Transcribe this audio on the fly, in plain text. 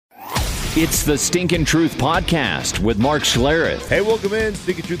It's the Stinkin' Truth Podcast with Mark Schlereth. Hey, welcome in.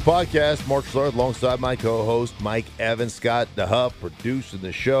 Stinkin' Truth Podcast. Mark Schlereth alongside my co-host, Mike Evans. Scott DeHuff producing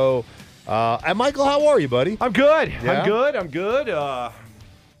the show. And Michael, how are you, buddy? I'm good. Yeah? I'm good.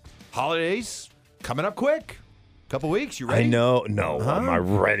 Holidays coming up quick. Couple weeks. You ready? I know. No, am I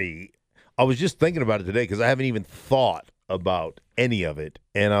ready? I was just thinking about it today because I haven't even thought about any of it.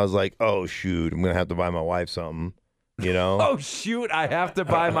 And I was like, oh, shoot, I'm going to have to buy my wife something. You know? Oh, shoot. I have to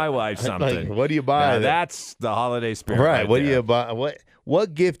buy my wife something. Like, what do you buy? Now, that's the holiday spirit. Right. What there. do you buy?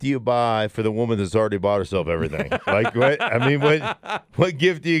 What gift do you buy for the woman that's already bought herself everything? Like, what? I mean, what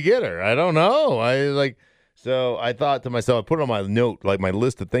gift do you get her? I don't know. So I thought to myself, I put it on my note, like my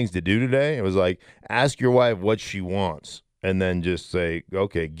list of things to do today. It was like, ask your wife what she wants, and then just say,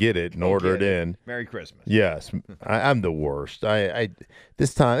 okay, get it and order it in. Merry Christmas. Yes, I'm the worst. I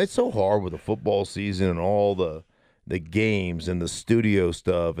this time it's so hard with the football season and all the games and the studio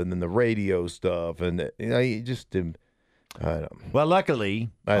stuff and then the radio stuff and you just I don't. Well, luckily,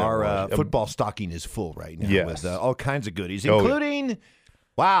 our know. football stocking is full right now Yes. with all kinds of goodies, Oh, yeah. including,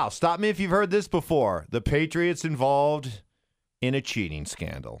 wow, stop me if you've heard this before, the Patriots involved in a cheating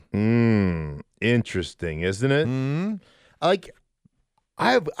scandal. Interesting, isn't it? Mm-hmm. Like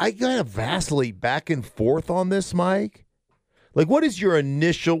I kind of vacillate back and forth on this, Mike. Like, what's your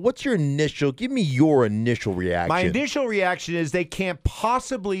initial give me your initial reaction. My initial reaction is they can't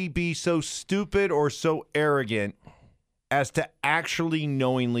possibly be so stupid or so arrogant as to actually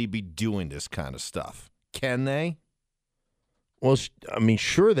knowingly be doing this kind of stuff. Can they? Well, I mean,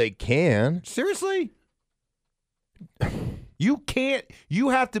 sure they can. Seriously? You can't.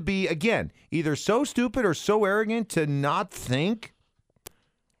 You have to be, again, either so stupid or so arrogant to not think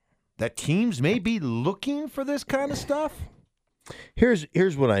that teams may be looking for this kind of stuff.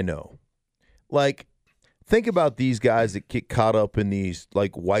 Here's what I know. Like, think about these guys that get caught up in these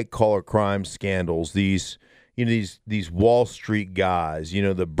like white collar crime scandals. These Wall Street guys.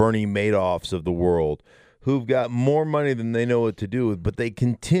 The Bernie Madoffs of the world, who've got more money than they know what to do with, but they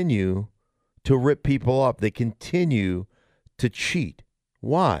continue to rip people up. They continue to cheat.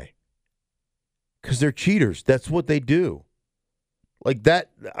 Why? Because they're cheaters. That's what they do. Like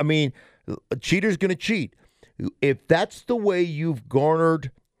that. I mean, a cheater's going to cheat. If that's the way you've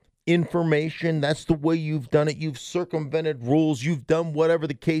garnered information, that's the way you've done it, you've circumvented rules, you've done whatever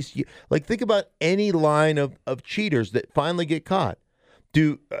the case. Like, think about any line of cheaters that finally get caught.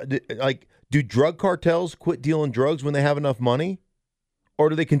 Do drug cartels quit dealing drugs when they have enough money? Or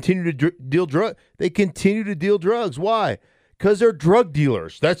do they continue to deal drugs? They continue to deal drugs. Why? Because they're drug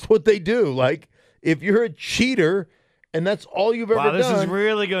dealers. That's what they do. Like, if you're a cheater and that's all you've ever done. Wow, this is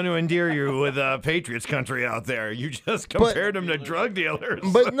really going to endear you with Patriots country out there. You just compared them to drug dealers.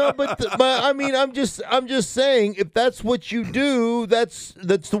 But I mean, I'm just saying, if that's what you do, that's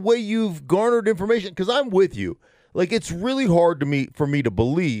the way you've garnered information. Because I'm with you. Like, it's really hard for me to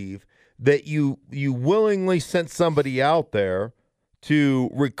believe that you willingly sent somebody out there to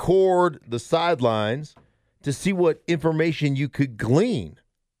record the sidelines to see what information you could glean.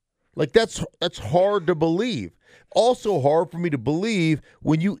 Like, that's hard to believe. Also hard for me to believe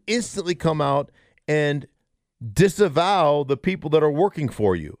when you instantly come out and disavow the people that are working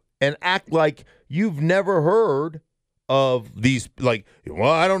for you and act like you've never heard of these, like,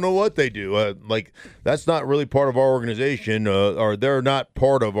 well, I don't know what they do. Like, that's not really part of our organization, or they're not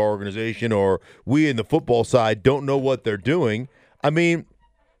part of our organization, or we in the football side don't know what they're doing. I mean,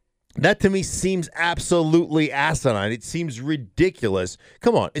 that to me seems absolutely asinine. It seems ridiculous.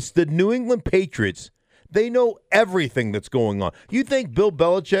 Come on, it's the New England Patriots. They know everything that's going on. You think Bill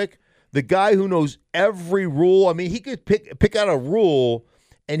Belichick, the guy who knows every rule, I mean, he could pick out a rule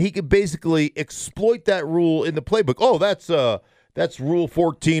and he could basically exploit that rule in the playbook. Oh, that's Rule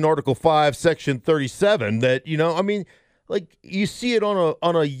 14, Article 5, Section 37. That, I mean, like, you see it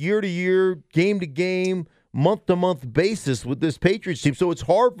on a year-to-year, game-to-game, month-to-month basis with this Patriots team. So it's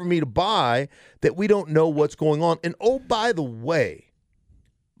hard for me to buy that we don't know what's going on. And oh, by the way,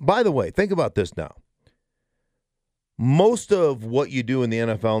 think about this now. Most of what you do in the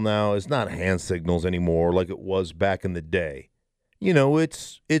NFL now is not hand signals anymore like it was back in the day.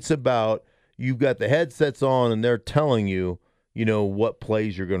 It's about, you've got the headsets on and they're telling you, what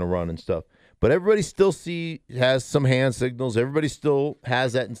plays you're going to run and stuff. But everybody still has some hand signals. Everybody still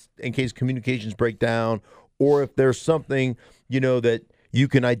has that in case communications break down, or if there's something, that you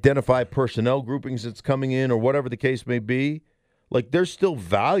can identify personnel groupings that's coming in or whatever the case may be. Like, there's still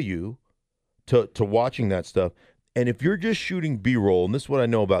value to watching that stuff. And if you're just shooting B-roll, and this is what I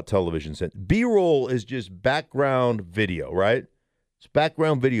know about television, B-roll is just background video, right? It's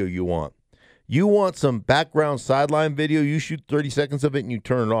background video you want. You want some background sideline video, you shoot 30 seconds of it and you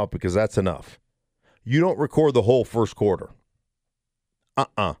turn it off because that's enough. You don't record the whole first quarter.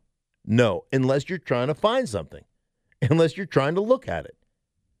 No, unless you're trying to find something, unless you're trying to look at it.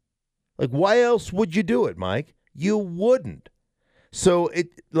 Like, why else would you do it, Mike? You wouldn't. So,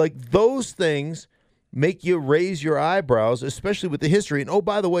 those things make you raise your eyebrows, especially with the history. And, oh,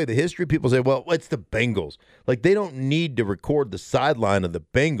 by the way, the history, people say, well, it's the Bengals. Like, they don't need to record the sideline of the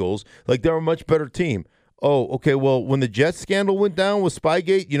Bengals. Like, they're a much better team. Oh, okay, well, when the Jets scandal went down with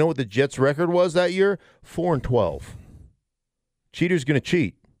Spygate, you know what the Jets' record was that year? 4-12. Cheater's going to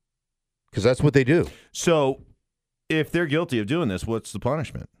cheat because that's what they do. So if they're guilty of doing this, what's the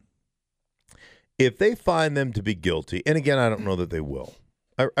punishment? If they find them to be guilty, and again, I don't know that they will.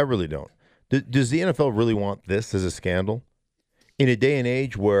 I really don't. Does the NFL really want this as a scandal? In a day and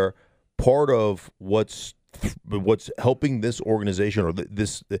age where part of what's helping this organization or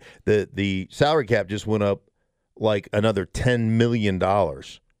the salary cap just went up like another $10 million,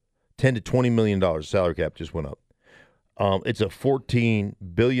 $10 to $20 million salary cap just went up. It's a $14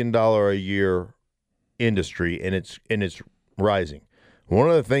 billion a year industry, and it's rising. One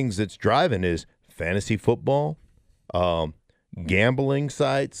of the things that's driving is fantasy football, gambling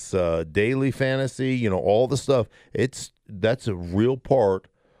sites, daily fantasy, all the stuff. That's a real part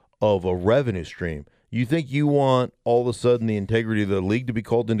of a revenue stream. You think you want all of a sudden the integrity of the league to be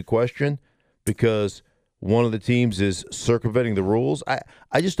called into question because one of the teams is circumventing the rules?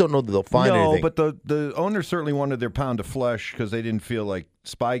 I just don't know that they'll find anything. No, but the owners certainly wanted their pound of flesh because they didn't feel like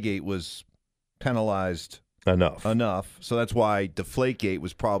Spygate was penalized enough. So that's why Deflategate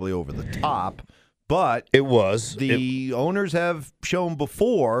was probably over the top. But it was. The owners have shown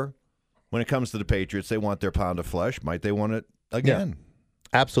before when it comes to the Patriots, they want their pound of flesh. Might they want it again?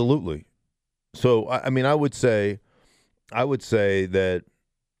 Yeah, absolutely. So, I mean, I would say that,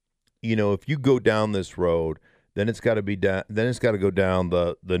 if you go down this road, then it's got to be then it's got to go down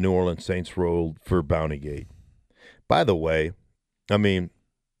the New Orleans Saints road for Bountygate. By the way, I mean,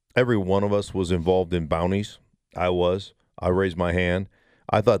 every one of us was involved in bounties. I raised my hand.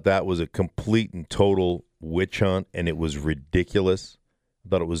 I thought that was a complete and total witch hunt, and it was ridiculous. I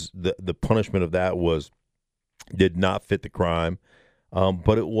thought it was the punishment of that did not fit the crime.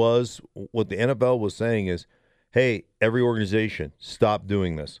 But it was what the NFL was saying is, hey, every organization, stop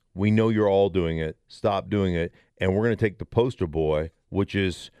doing this. We know you're all doing it. Stop doing it. And we're going to take the poster boy, which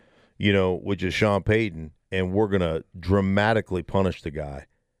is Sean Payton, and we're going to dramatically punish the guy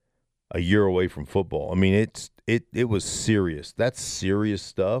a year away from football. I mean, it was serious. That's serious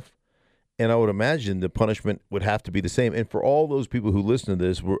stuff. And I would imagine the punishment would have to be the same. And for all those people who listen to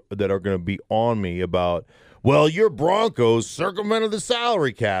this that are going to be on me about, well, your Broncos circumvented the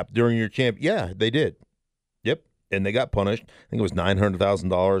salary cap during your champ. Yeah, they did. Yep. And they got punished. I think it was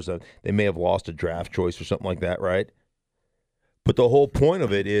 $900,000. They may have lost a draft choice or something like that, right? But the whole point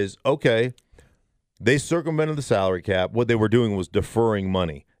of it is, okay, they circumvented the salary cap. What they were doing was deferring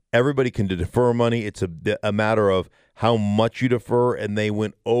money. Everybody can defer money. It's a matter of how much you defer, and they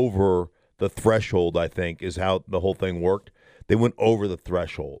went over the threshold, I think, is how the whole thing worked. They went over the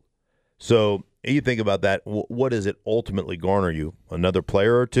threshold. So you think about that. What does it ultimately garner you? Another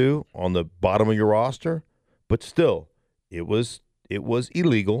player or two on the bottom of your roster? But still, it was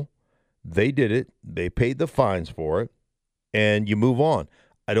illegal. They did it. They paid the fines for it, and you move on.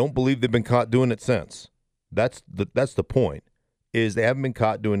 I don't believe they've been caught doing it since. That's the point, is they haven't been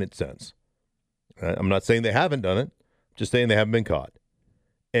caught doing it since. I'm not saying they haven't done it. I'm just saying they haven't been caught.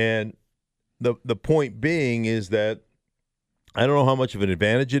 And the point being is that I don't know how much of an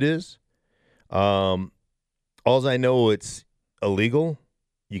advantage it is. All I know, it's illegal.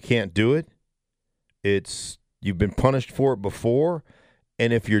 You can't do it. You've been punished for it before.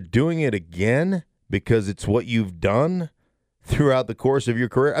 And if you're doing it again because it's what you've done throughout the course of your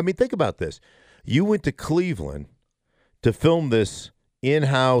career. I mean, think about this. You went to Cleveland to film this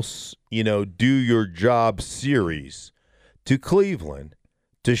in-house, do your job series to Cleveland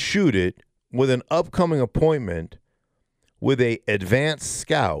to shoot it with an upcoming appointment with a advanced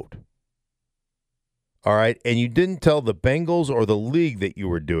scout. All right. And you didn't tell the Bengals or the league that you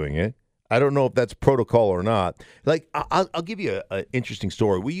were doing it. I don't know if that's protocol or not. Like, I'll give you an interesting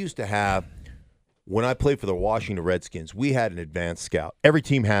story. We used to have, when I played for the Washington Redskins, we had an advanced scout. Every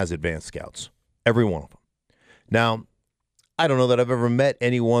team has advanced scouts, every one of them. Now, I don't know that I've ever met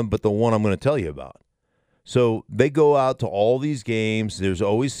anyone but the one I'm going to tell you about. So they go out to all these games. There's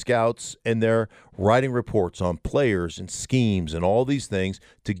always scouts, and they're writing reports on players and schemes and all these things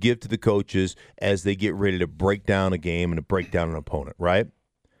to give to the coaches as they get ready to break down a game and to break down an opponent, right?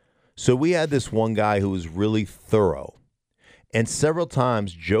 So we had this one guy who was really thorough, And several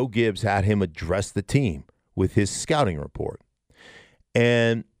times Joe Gibbs had him address the team with his scouting report.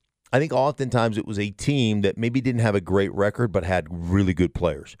 And I think oftentimes it was a team that maybe didn't have a great record but had really good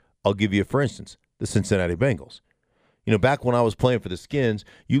players. I'll give you, for instance, the Cincinnati Bengals. You know, back when I was playing for the Skins,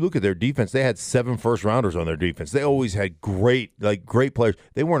 you look at their defense, they had 7 first-rounders on their defense. They always had great players.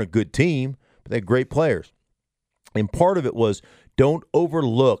 They weren't a good team, but they had great players. And part of it was don't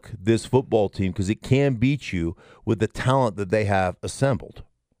overlook this football team because it can beat you with the talent that they have assembled.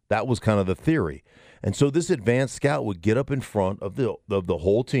 That was kind of the theory. And so this advanced scout would get up in front of the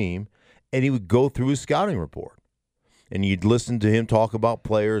whole team, and he would go through his scouting report. And you'd listen to him talk about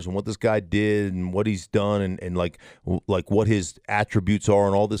players and what this guy did and what he's done and like what his attributes are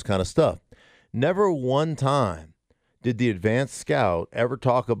and all this kind of stuff. Never one time did the advanced scout ever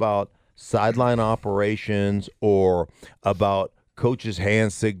talk about sideline operations or about coaches'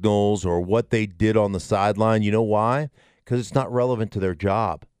 hand signals or what they did on the sideline. You know why? Because it's not relevant to their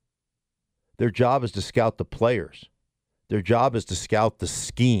job. Their job is to scout the players. Their job is to scout the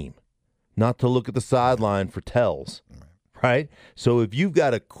scheme, not to look at the sideline for tells. Right? So if you've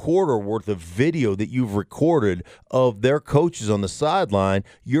got a quarter worth of video that you've recorded of their coaches on the sideline,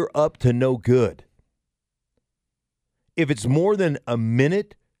 you're up to no good. If it's more than a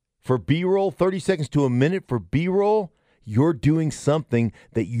minute for B-roll, 30 seconds to a minute for B-roll, you're doing something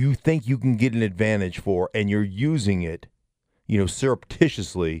that you think you can get an advantage for, and you're using it,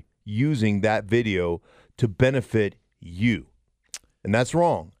 surreptitiously using that video to benefit you. And that's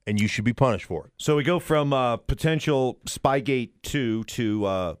wrong, and you should be punished for it. So we go from potential Spygate 2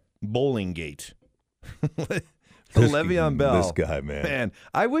 to Bowlinggate. Le'Veon Bell. This guy, man. Man,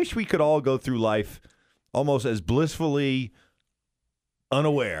 I wish we could all go through life almost as blissfully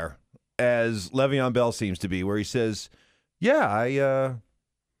unaware as Le'Veon Bell seems to be, where he says, yeah,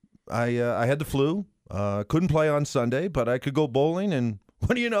 I had the flu, couldn't play on Sunday, but I could go bowling, and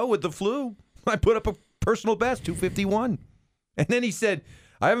what do you know, with the flu, I put up a personal best, 251. And then he said,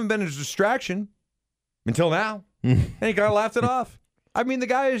 I haven't been a distraction until now. And he kind of laughed it off. I mean, the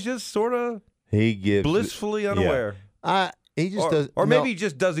guy is just sort of blissfully unaware. He just does, or maybe he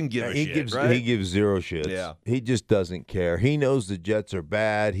just doesn't give a shit, right? He gives zero shits. Yeah. He just doesn't care. He knows the Jets are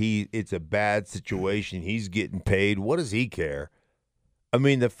bad. It's a bad situation. He's getting paid. What does he care? I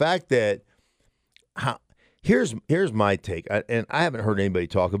mean, the fact that here's my take, and I haven't heard anybody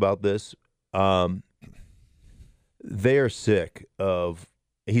talk about this. They are sick of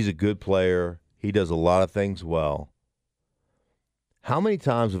he's a good player. He does a lot of things well. How many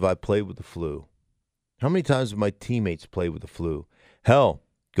times have I played with the flu? How many times have my teammates played with the flu? Hell,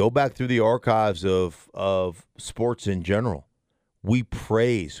 go back through the archives of sports in general. We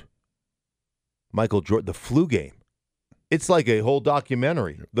praise Michael Jordan, the flu game. It's like a whole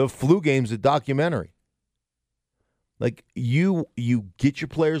documentary. The flu game's a documentary. Like you get your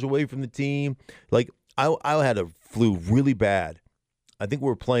players away from the team. Like I had a flu really bad. I think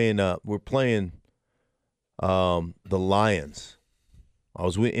we're playing the Lions. I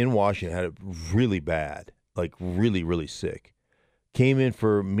was in Washington, had it really bad, like really, really sick. Came in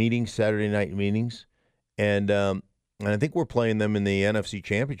for meetings, Saturday night meetings, and I think we're playing them in the NFC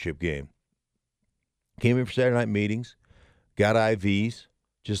Championship game. Came in for Saturday night meetings, got IVs,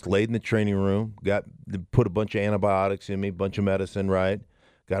 just laid in the training room, put a bunch of antibiotics in me, a bunch of medicine, right?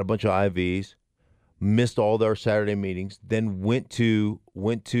 Got a bunch of IVs. Missed all their Saturday meetings, then went to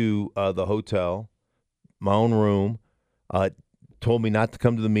the hotel, my own room, told me not to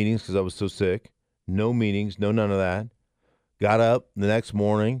come to the meetings because I was so sick. No meetings, none of that. Got up the next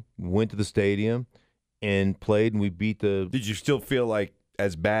morning, went to the stadium, and played, and we beat the... Did you still feel like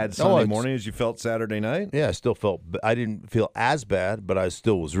as bad Sunday morning as you felt Saturday night? Yeah, I didn't feel as bad, but I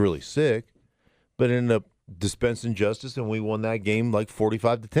still was really sick. But ended up dispensing justice, and we won that game like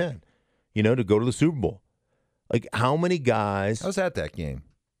 45-10. To go to the Super Bowl. Like, how many guys... I was at that game.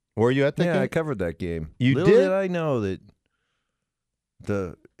 Were you at that game? Yeah, I covered that game. Little did I know that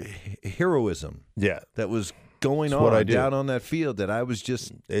the heroism that was going on down on that field that I was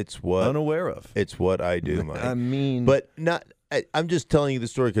just unaware of. It's what I do, Mike. I mean... But I'm just telling you the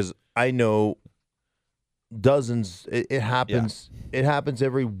story because I know dozens. It happens. Yeah. It happens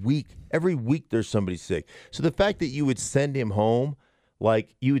every week. Every week there's somebody sick. So the fact that you would send him home...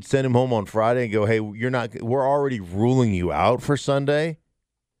 Like, you would send him home on Friday and go, hey, we're already ruling you out for Sunday.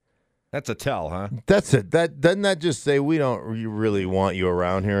 That's a tell, huh? That's it. Doesn't that just say we don't really want you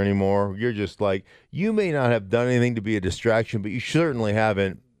around here anymore? You're just like, you may not have done anything to be a distraction, but you certainly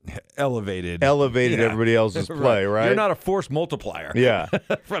haven't elevated everybody else's play, right? You're not a force multiplier. Yeah.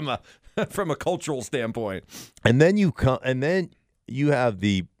 from a cultural standpoint. And then you have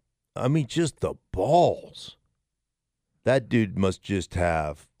just the balls That dude must just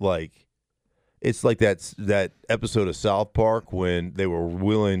have like, it's like that episode of South Park when they were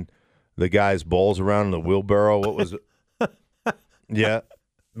wheeling the guy's balls around in the wheelbarrow. What was it? Yeah,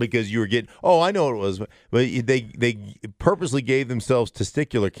 because you were getting. Oh, I know what it was. But they purposely gave themselves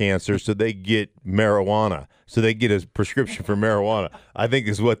testicular cancer so they get marijuana. So they get a prescription for marijuana. I think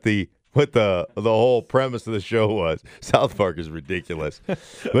is what the whole premise of the show was. South Park is ridiculous,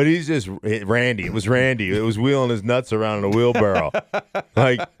 but he's just Randy. It was Randy. It was wheeling his nuts around in a wheelbarrow.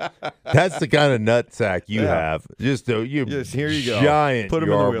 Like that's the kind of nut sack you have. Just here you go. Giant. Put him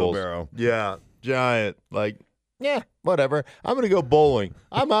yarbles. in the wheelbarrow. Yeah, giant. Like. Yeah, whatever. I'm going to go bowling.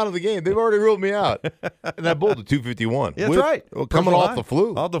 I'm out of the game. They've already ruled me out. And I bowled a 251. Yeah, that's right. Coming off the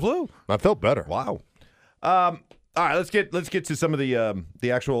flu. Off the flu. I felt better. Wow. All right, let's get to some of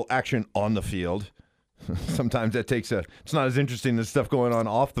the actual action on the field. Sometimes that takes it's not as interesting as stuff going on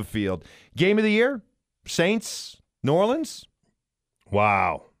off the field. Game of the year, Saints, New Orleans.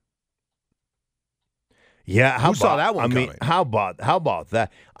 Wow. Yeah, Who saw that one coming? How about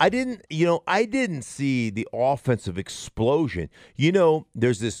that? I didn't see the offensive explosion.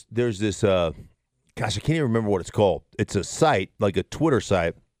 There's this gosh, I can't even remember what it's called. It's a site, like a Twitter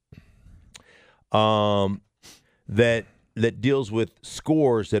site, that deals with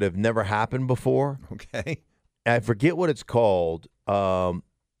scores that have never happened before. Okay. I forget what it's called.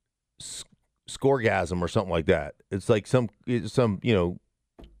 Scoregasm or something like that. It's like some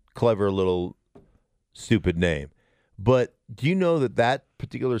clever little stupid name. But do you know that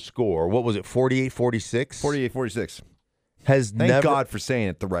particular score, what was it, 48-46? 48-46. Has Thank God for saying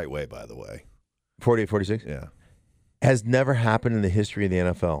it the right way, by the way. 48-46? Yeah. Has never happened in the history of the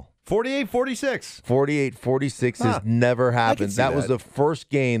NFL. 48-46. 48-46 has never happened. That was the first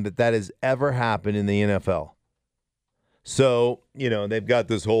game that has ever happened in the NFL. So, they've got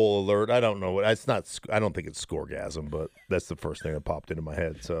this whole alert. I don't know what it's not. I don't think it's Scoregasm, but that's the first thing that popped into my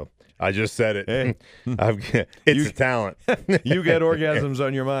head. So I just said it. Hey. It's a talent. You get orgasms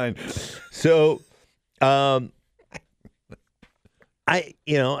on your mind. So, it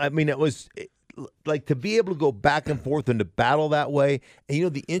was like to be able to go back and forth and to battle that way.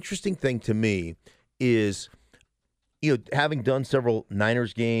 And, the interesting thing to me is, having done several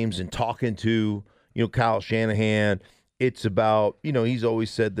Niners games and talking to, Kyle Shanahan, it's about, he's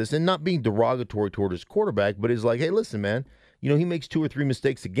always said this, and not being derogatory toward his quarterback, but is like, hey, listen, man, he makes 2 or 3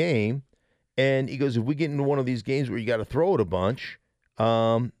 mistakes a game. And he goes, if we get into one of these games where you got to throw it a bunch,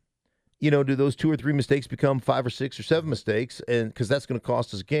 do those 2 or 3 mistakes become 5 or 6 or 7 mistakes? And because that's going to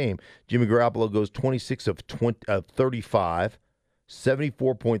cost us a game. Jimmy Garoppolo goes 26 of 35,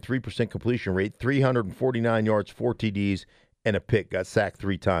 74.3% completion rate, 349 yards, 4 TDs, and a pick. Got sacked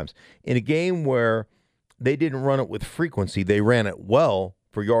 3 times. In a game where they didn't run it with frequency, they ran it well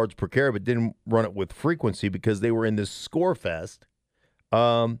for yards per carry, but didn't run it with frequency because they were in this score fest.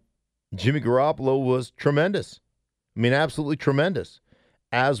 Jimmy Garoppolo was tremendous. I mean, absolutely tremendous,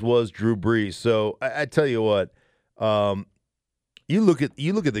 as was Drew Brees. So I tell you what, you look at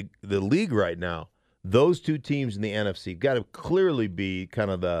the league right now. Those 2 teams in the NFC got to clearly be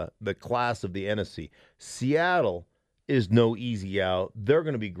kind of the class of the NFC. Seattle is no easy out. They're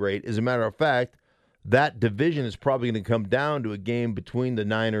going to be great. As a matter of fact, that division is probably going to come down to a game between the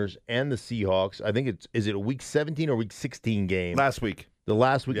Niners and the Seahawks. I think is it a week 17 or week 16 game? Last week. The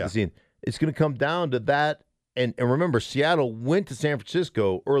last week of the season. It's going to come down to that. And remember, Seattle went to San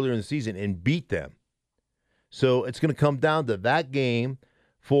Francisco earlier in the season and beat them. So it's going to come down to that game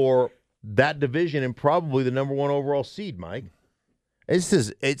for that division and probably the number 1 overall seed, Mike.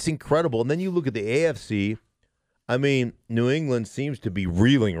 It's incredible. And then you look at the AFC. I mean, New England seems to be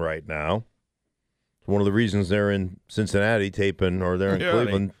reeling right now. It's one of the reasons they're in Cincinnati taping, or they're in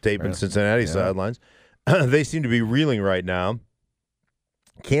Cleveland taping Cincinnati sidelines. They seem to be reeling right now.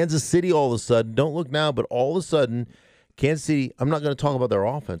 Kansas City, all of a sudden, don't look now, but all of a sudden, Kansas City, I'm not going to talk about their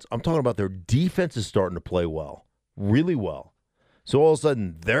offense. I'm talking about their defense is starting to play well, really well. So all of a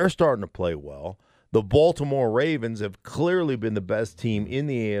sudden, they're starting to play well. The Baltimore Ravens have clearly been the best team in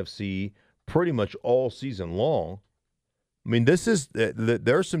the AFC pretty much all season long. I mean,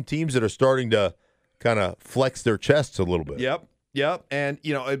 there are some teams that are starting to kind of flex their chests a little bit. Yep. And,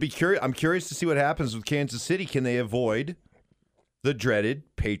 I'm curious to see what happens with Kansas City. Can they avoid the dreaded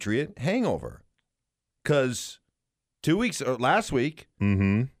Patriot hangover? Because last week,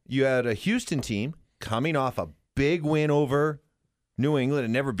 you had a Houston team coming off a big win over New England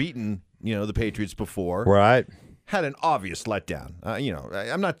and never beaten, the Patriots before. Right. Had an obvious letdown.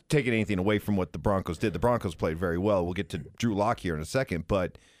 I'm not taking anything away from what the Broncos did. The Broncos played very well. We'll get to Drew Lock here in a second,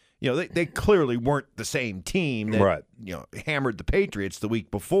 but they clearly weren't the same team that hammered the Patriots the week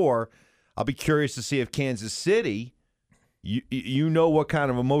before. I'll be curious to see if Kansas City You know what kind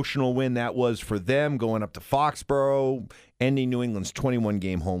of emotional win that was for them going up to Foxborough, ending New England's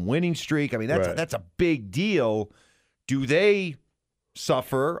 21-game home winning streak. I mean, that's a big deal. Do they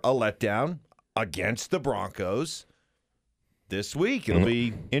suffer a letdown against the Broncos this week? It'll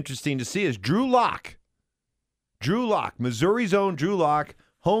be interesting to see as Drew Lock, Missouri's own Drew Lock,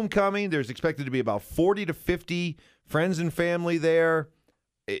 homecoming. There's expected to be about 40 to 50 friends and family there.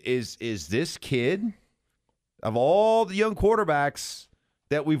 Is this kid, of all the young quarterbacks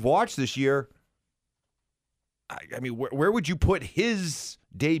that we've watched this year, I mean, where would you put his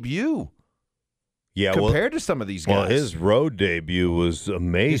debut? Yeah, compared to some of these guys. Well, his road debut was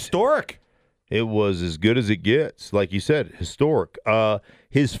amazing. Historic. It was as good as it gets. Like you said, historic.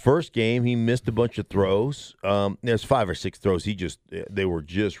 His first game, he missed a bunch of throws. There's 5 or 6 throws. They were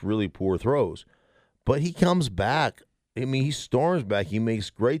just really poor throws. But he comes back. I mean, he storms back. He makes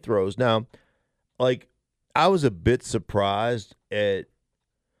great throws. Now, like, I was a bit surprised at,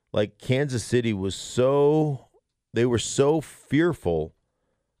 like, Kansas City was they were so fearful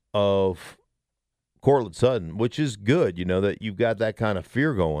of Courtland Sutton, which is good, that you've got that kind of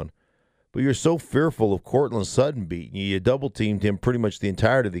fear going. But you're so fearful of Courtland Sutton beating you. You double-teamed him pretty much the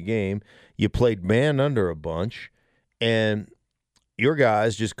entirety of the game. You played man under a bunch, and your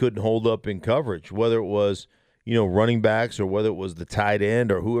guys just couldn't hold up in coverage, whether it was, running backs or whether it was the tight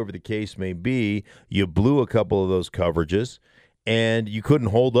end or whoever the case may be. You blew a couple of those coverages, and you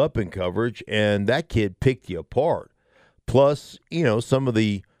couldn't hold up in coverage, and that kid picked you apart. Plus, some of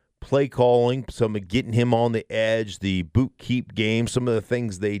the play calling, some of getting him on the edge, the boot keep game, some of the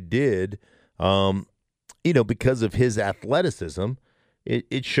things they did, because of his athleticism,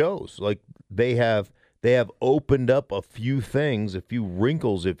 it shows. Like they have opened up a few things, a few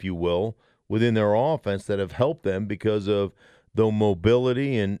wrinkles, if you will, within their offense that have helped them because of the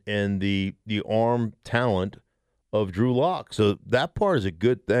mobility and the arm talent of Drew Lock. So that part is a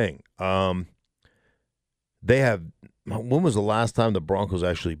good thing. They have. When was the last time the Broncos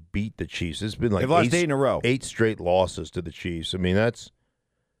actually beat the Chiefs? It's been like they've lost 8 in a row. 8 straight losses to the Chiefs. I mean, that's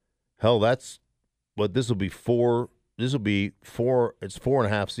what this will be 4. This will be 4. It's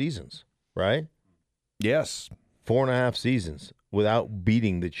 4.5 seasons, right? Yes, 4.5 seasons without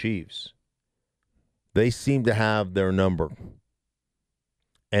beating the Chiefs. They seem to have their number,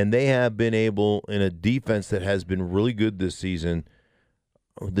 and they have been able, in a defense that has been really good this season.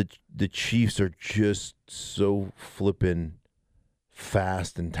 The Chiefs are just so flippin'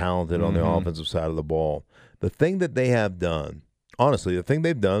 fast and talented on the offensive side of the ball. The thing that they have done, honestly, the thing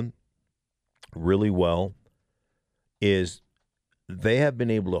they've done really well is they have been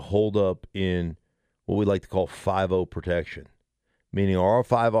able to hold up in what we like to call 5-0 protection, meaning our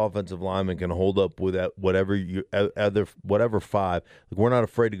 5 offensive linemen can hold up with whatever 5. Like, we're not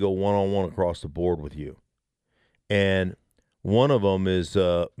afraid to go one-on-one across the board with you. And one of them is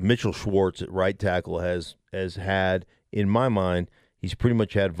Mitchell Schwartz at right tackle has had, in my mind, he's pretty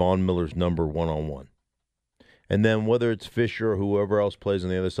much had Von Miller's number one-on-one. And then whether it's Fisher or whoever else plays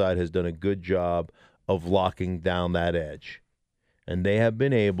on the other side has done a good job of locking down that edge. And they have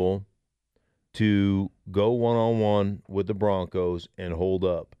been able to go one-on-one with the Broncos and hold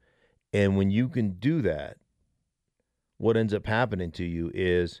up. And when you can do that, what ends up happening to you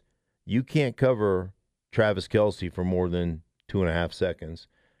is you can't cover Travis Kelce for more than 2.5 seconds.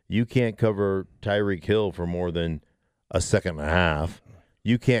 You can't cover Tyreek Hill for more than a second and a half.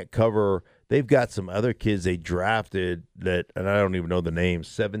 You can't cover. They've got some other kids they drafted that, and I don't even know the names,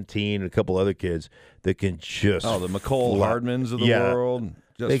 17, and a couple other kids that can just. Oh, the McCole Hardmans of the world.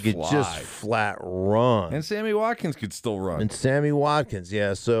 They could just flat run. And Sammy Watkins could still run. And Sammy Watkins,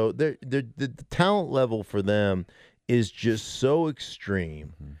 yeah. So the talent level for them is just so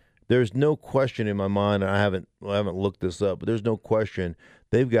extreme. Mm-hmm. There's no question in my mind, and I haven't looked this up, but there's no question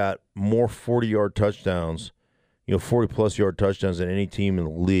they've got more 40-yard touchdowns, 40-plus yard touchdowns than any team in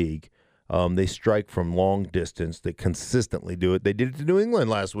the league. They strike from long distance. They consistently do it. They did it to New England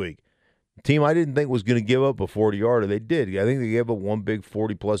last week. A team I didn't think was going to give up a 40-yarder. They did. I think they gave up one big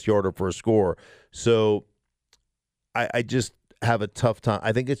 40-plus yarder for a score. So I just have a tough time.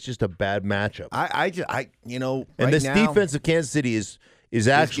 I think it's just a bad matchup. And this defense of Kansas City is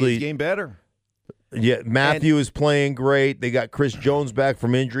actually game better. Yeah, Matthew is playing great. They got Chris Jones back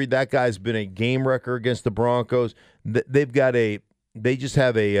from injury. That guy's been a game wrecker against the Broncos. They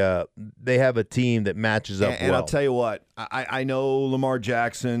have a team that matches up well. And I'll tell you what, I know Lamar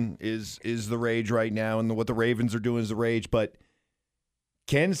Jackson is the rage right now, and what the Ravens are doing is the rage, but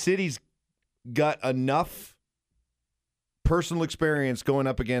Kansas City's got enough personal experience going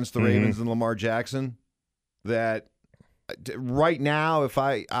up against the Ravens and Lamar Jackson that right now, if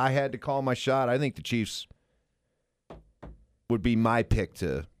I had to call my shot, I think the Chiefs would be my pick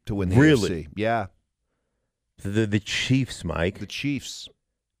to win the Really? AFC. Yeah. They're the Chiefs, Mike. The Chiefs.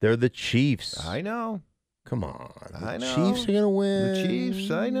 They're the Chiefs. I know. Come on. I know. Chiefs are going to win. The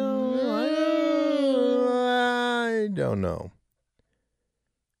Chiefs. I know. I don't know.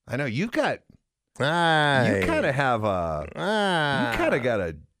 I know. You kind of have a. You You kind of got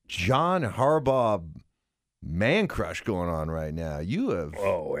a John Harbaugh man crush going on right now. You have.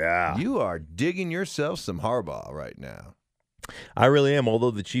 Oh, yeah. You are digging yourself some Harbaugh right now. I really am,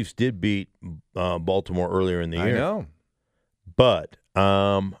 although the Chiefs did beat Baltimore earlier in the year. I know. But,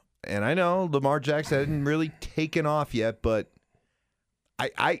 And I know Lamar Jackson hadn't really taken off yet, but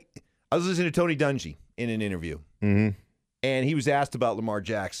I was listening to Tony Dungy in an interview, mhm. and he was asked about Lamar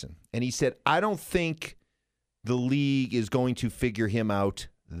Jackson, and he said, I don't think the league is going to figure him out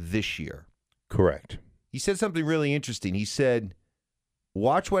this year. Correct. He said something really interesting. He said,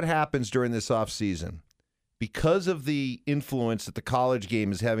 watch what happens during this offseason. Because of the influence that the college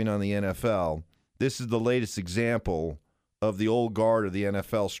game is having on the NFL, this is the latest example of the old guard of the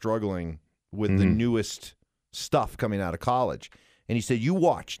NFL struggling with the newest stuff coming out of college. And he said, you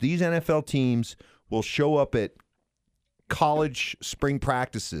watch. These NFL teams will show up at college spring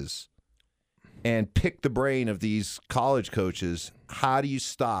practices and pick the brain of these college coaches. How do you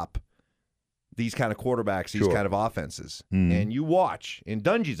stop these kind of quarterbacks, these kind of offenses? And you watch, in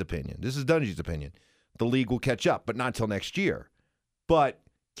Dungy's opinion, this is Dungy's opinion, the league will catch up, but not until next year. But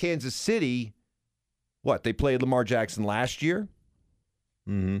Kansas City, they played Lamar Jackson last year?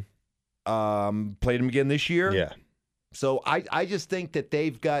 Played him again this year? Yeah. So I just think that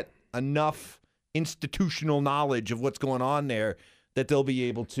they've got enough institutional knowledge of what's going on there that they'll be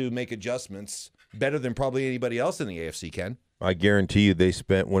able to make adjustments better than probably anybody else in the AFC can. I guarantee you they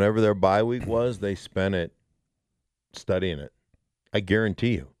spent, whenever their bye week was, they spent it studying it. I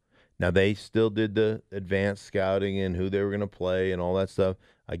guarantee you. Now, they still did the advanced scouting and who they were going to play and all that stuff.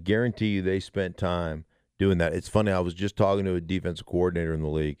 I guarantee you they spent time doing that. It's funny, I was just talking to a defensive coordinator in the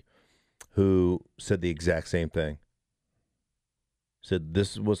league who said the exact same thing. Said,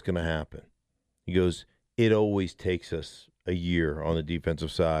 this is what's going to happen. He goes, it always takes us a year on the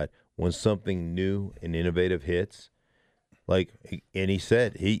defensive side when something new and innovative hits. And he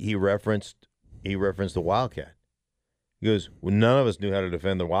said, he referenced the Wildcat. He goes, well, none of us knew how to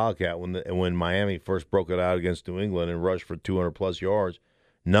defend the Wildcat when Miami first broke it out against New England and rushed for 200-plus yards.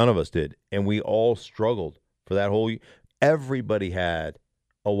 None of us did. And we all struggled for that whole year. Everybody had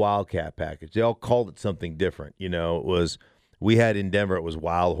a Wildcat package. They all called it something different. We had in Denver, it was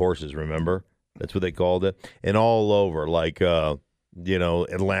Wild Horses, remember? That's what they called it. And all over, Atlanta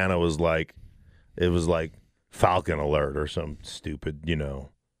was it was like Falcon Alert or some stupid,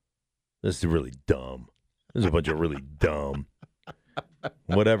 This is really dumb. There's a bunch of really dumb,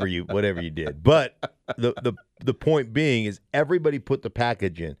 whatever you did. But the point being is everybody put the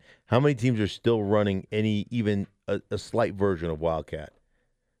package in. How many teams are still running even a slight version of Wildcat?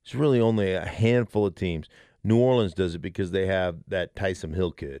 It's really only a handful of teams. New Orleans does it because they have that Taysom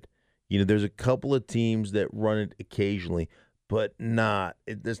Hill kid. There's a couple of teams that run it occasionally, but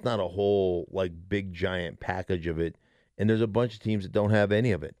there's not a whole big giant package of it. And there's a bunch of teams that don't have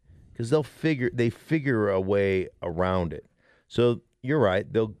any of it. Because they figure a way around it. So you're right.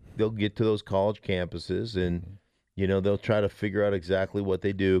 They'll get to those college campuses and they'll try to figure out exactly what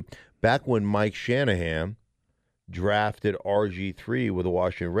they do. Back when Mike Shanahan drafted RG3 with the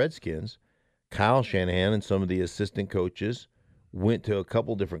Washington Redskins, Kyle Shanahan and some of the assistant coaches went to a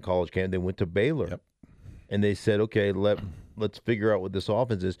couple different college camps. They went to Baylor, and they said, "Okay, let's figure out what this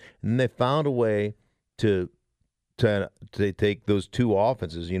offense is." And they found a way to take those two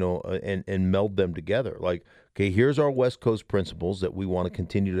offenses, and meld them together. Okay, here's our West Coast principles that we want to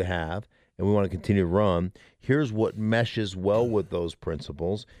continue to have and we want to continue to run. Here's what meshes well with those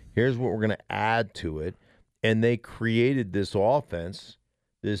principles. Here's what we're going to add to it. And they created this offense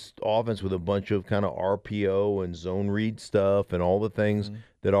with a bunch of kind of RPO and zone read stuff and all the things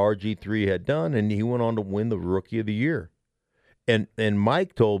that RG3 had done, and he went on to win the Rookie of the Year. And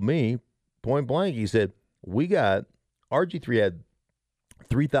Mike told me, point blank, he said, RG3 had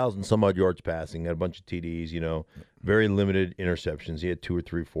 3,000 some odd yards passing, had a bunch of TDs, very limited interceptions. He had 2 or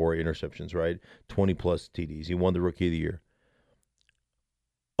 3, 4 interceptions, right? 20-plus TDs. He won the Rookie of the Year.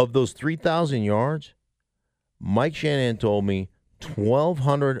 Of those 3,000 yards, Mike Shanahan told me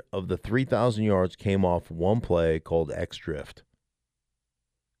 1,200 of the 3,000 yards came off one play called X-Drift.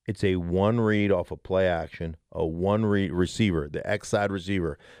 It's a one read off a play action, a one read receiver, the X side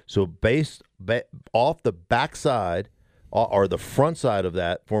receiver. So off the backside or the front side of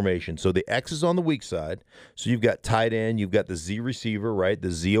that formation. So the X is on the weak side. So you've got tight end, you've got the Z receiver, right?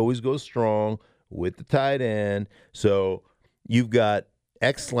 The Z always goes strong with the tight end. So you've got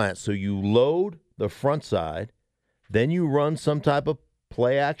X slant. So you load the front side, then you run some type of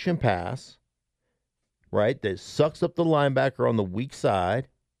play action pass, right, that sucks up the linebacker on the weak side.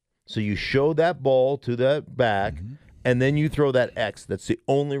 So you show that ball to the back, and then you throw that X. That's the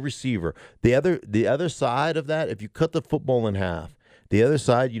only receiver. The other side of that, if you cut the football in half, the other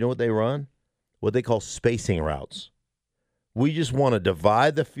side, you know what they run? What they call spacing routes. We just want to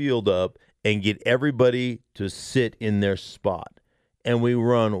divide the field up and get everybody to sit in their spot. And we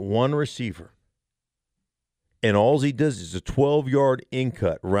run one receiver. And all he does is a 12-yard in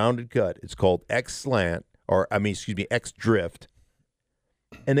cut, rounded cut. It's called X slant, X drift.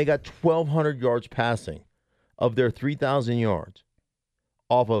 And they got 1,200 yards passing of their 3,000 yards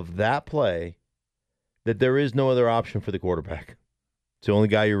off of that play that there is no other option for the quarterback. It's the only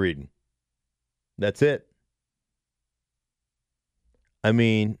guy you're reading. That's it. I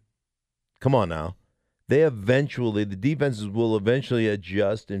mean, come on now. The defenses will eventually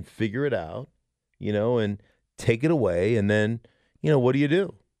adjust and figure it out, and take it away. And then, what do you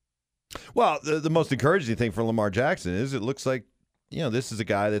do? Well, the most encouraging thing for Lamar Jackson is it looks like, this is a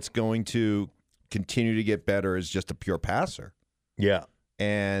guy that's going to continue to get better as just a pure passer. Yeah.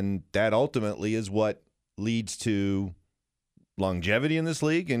 And that ultimately is what leads to longevity in this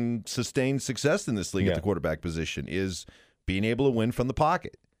league and sustained success in this league at the quarterback position is being able to win from the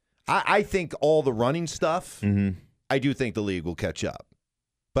pocket. I think all the running stuff, I do think the league will catch up.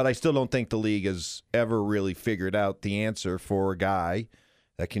 But I still don't think the league has ever really figured out the answer for a guy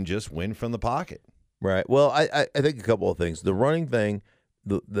that can just win from the pocket. Right. Well, I think a couple of things. The running thing,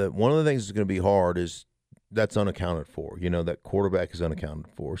 the one of the things that's going to be hard is that's unaccounted for. That quarterback is unaccounted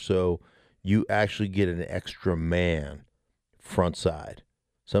for. So you actually get an extra man front side.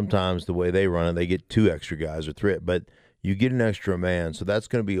 Sometimes the way they run it, they get 2 extra guys or 3, but you get an extra man. So that's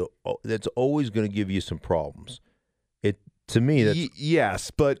always going to give you some problems. To me, that's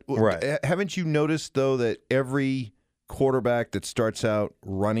yes, but right. Haven't you noticed though that every quarterback that starts out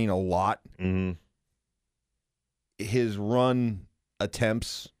running a lot, his run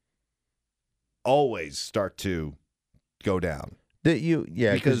attempts always start to go down.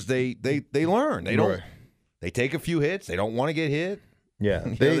 Because they learn. They don't. They take a few hits. They don't want to get hit. Yeah,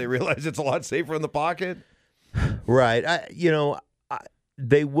 they realize it's a lot safer in the pocket. Right.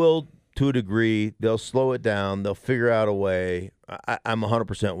 They will to a degree. They'll slow it down. They'll figure out a way. I'm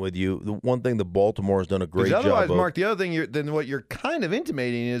 100% with you. The one thing that Baltimore has done a great job of. Otherwise, Mark, the other thing then what you're kind of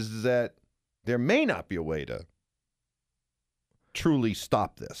intimating is that there may not be a way to truly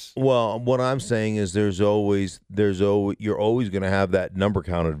stop this. Well, what I'm saying is you're always going to have that number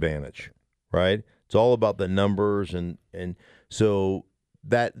count advantage, right? It's all about the numbers, and so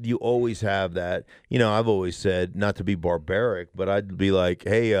that you always have that. I've always said, not to be barbaric, but I'd be like,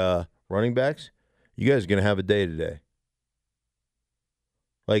 hey, running backs, you guys are going to have a day today.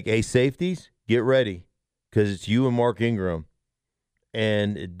 Like, hey, safeties, get ready, because it's you and Mark Ingram,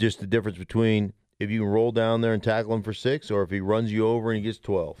 and just the difference between if you can roll down there and tackle him for 6 or if he runs you over and he gets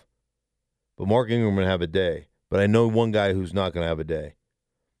 12. But Mark Ingram going to have a day. But I know one guy who's not going to have a day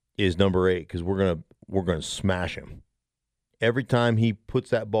is number 8, because we're gonna smash him. Every time he puts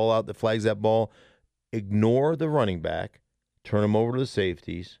that ball out, that flags that ball, ignore the running back, turn him over to the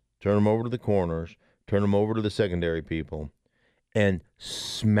safeties, turn him over to the corners, turn him over to the secondary people, and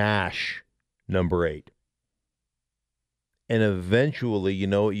smash number 8. And eventually, you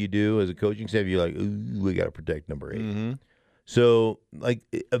know what you do as a coaching staff? You're like, ooh, we got to protect number 8. So,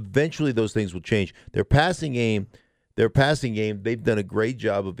 eventually those things will change. Their passing game, they've done a great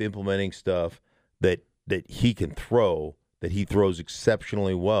job of implementing stuff that he can throw, that he throws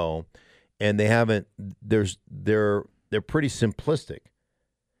exceptionally well, and they're pretty simplistic.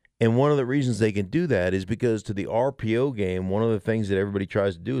 And one of the reasons they can do that is because to the RPO game, one of the things that everybody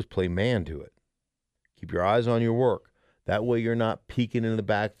tries to do is play man to it. Keep your eyes on your work. That way you're not peeking in the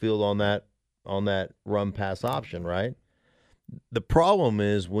backfield on that run pass option, right? The problem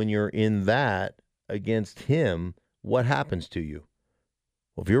is when you're in that against him, what happens to you?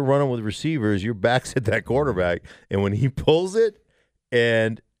 Well, if you're running with receivers, your back's at that quarterback, and when he pulls it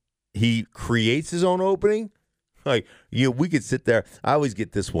and he creates his own opening, we could sit there. I always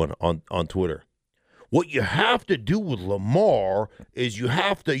get this one on Twitter. What you have to do with Lamar is you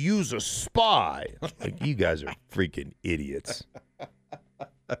have to use a spy. You guys are freaking idiots.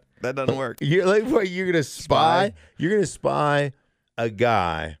 That doesn't work. You're going to spy? You're going to spy a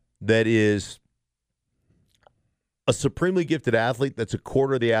guy that is a supremely gifted athlete that's a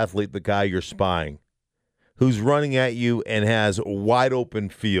quarter of the athlete, the guy you're spying, who's running at you and has wide open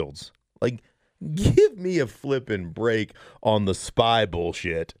fields. Give me a flipping break on the spy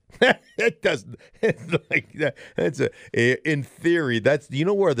bullshit. It doesn't. It's like that. In theory. You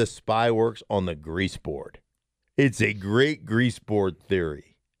know where the spy works? On the grease board. It's a great grease board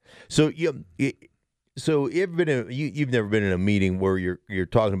theory. So you've never been in a meeting where you're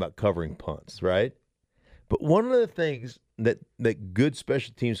talking about covering punts, right? But one of the things that good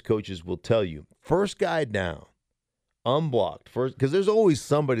special teams coaches will tell you: first guy down, unblocked first, because there's always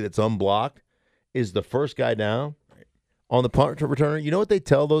somebody that's unblocked. Is the first guy down on the punt returner? You know what they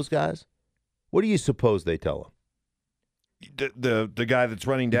tell those guys? What do you suppose they tell them? The guy that's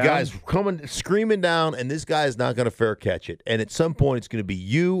running down? The guy's coming, screaming down, and this guy is not going to fair catch it. And at some point, it's going to be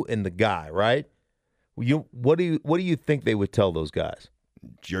you and the guy, right? What do you think they would tell those guys?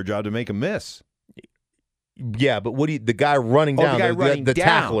 It's your job to make a miss. Yeah, but the guy running down, the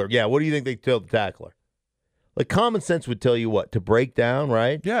tackler. Yeah, what do you think they tell the tackler? Like common sense would tell you what? To break down,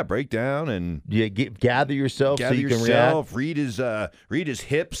 right? Yeah, break down and gather yourself so you can react. Read his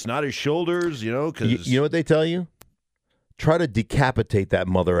hips, not his shoulders. You know, because you know what they tell you? Try to decapitate that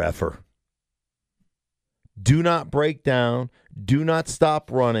mother effer. Do not break down. Do not stop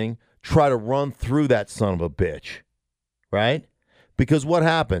running. Try to run through that son of a bitch, right? Because what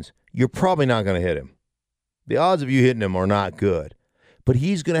happens? You're probably not going to hit him. The odds of you hitting him are not good. But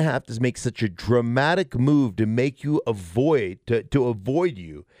he's going to have to make such a dramatic move to make you avoid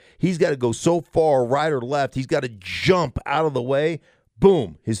you. He's got to go so far right or left. He's got to jump out of the way.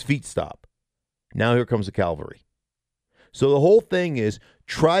 Boom, his feet stop. Now here comes the cavalry. So the whole thing is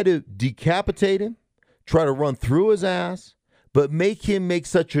try to decapitate him, try to run through his ass, but make him make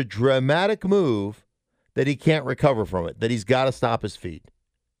such a dramatic move that he can't recover from it, that he's got to stop his feet.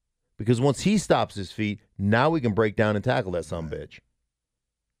 Because once he stops his feet, now we can break down and tackle that sumbitch.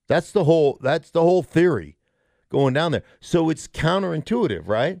 That's the whole theory going down there. So it's counterintuitive,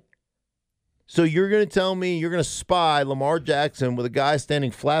 right? So you're going to tell me you're going to spy Lamar Jackson with a guy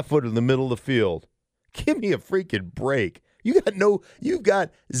standing flat-footed in the middle of the field. Give me a freaking break. You've got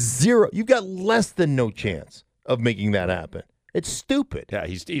less than no chance of making that happen. It's stupid. Yeah,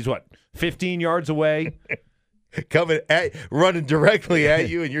 he's what, 15 yards away? Running directly at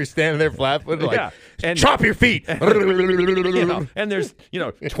you, and you're standing there flat-footed like, and chop your feet. And there's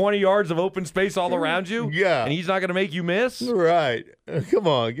 20 yards of open space all around you. Yeah, and he's not going to make you miss. Right? Come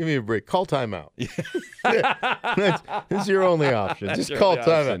on, give me a break. Call timeout. That's your only option. Just call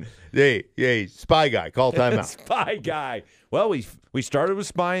timeout. Hey, spy guy, call timeout. Spy guy. Well, we started with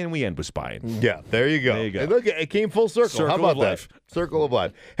spying and we end with spying. Yeah, there you go. There you go. And look, it came full circle. Circle How about of life. that? Circle of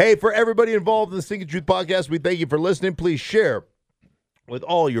life. Hey, for everybody involved in the Stinking Truth podcast, we thank you for listening. Please share with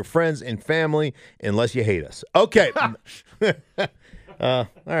all your friends and family, unless you hate us. Okay. All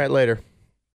right, later.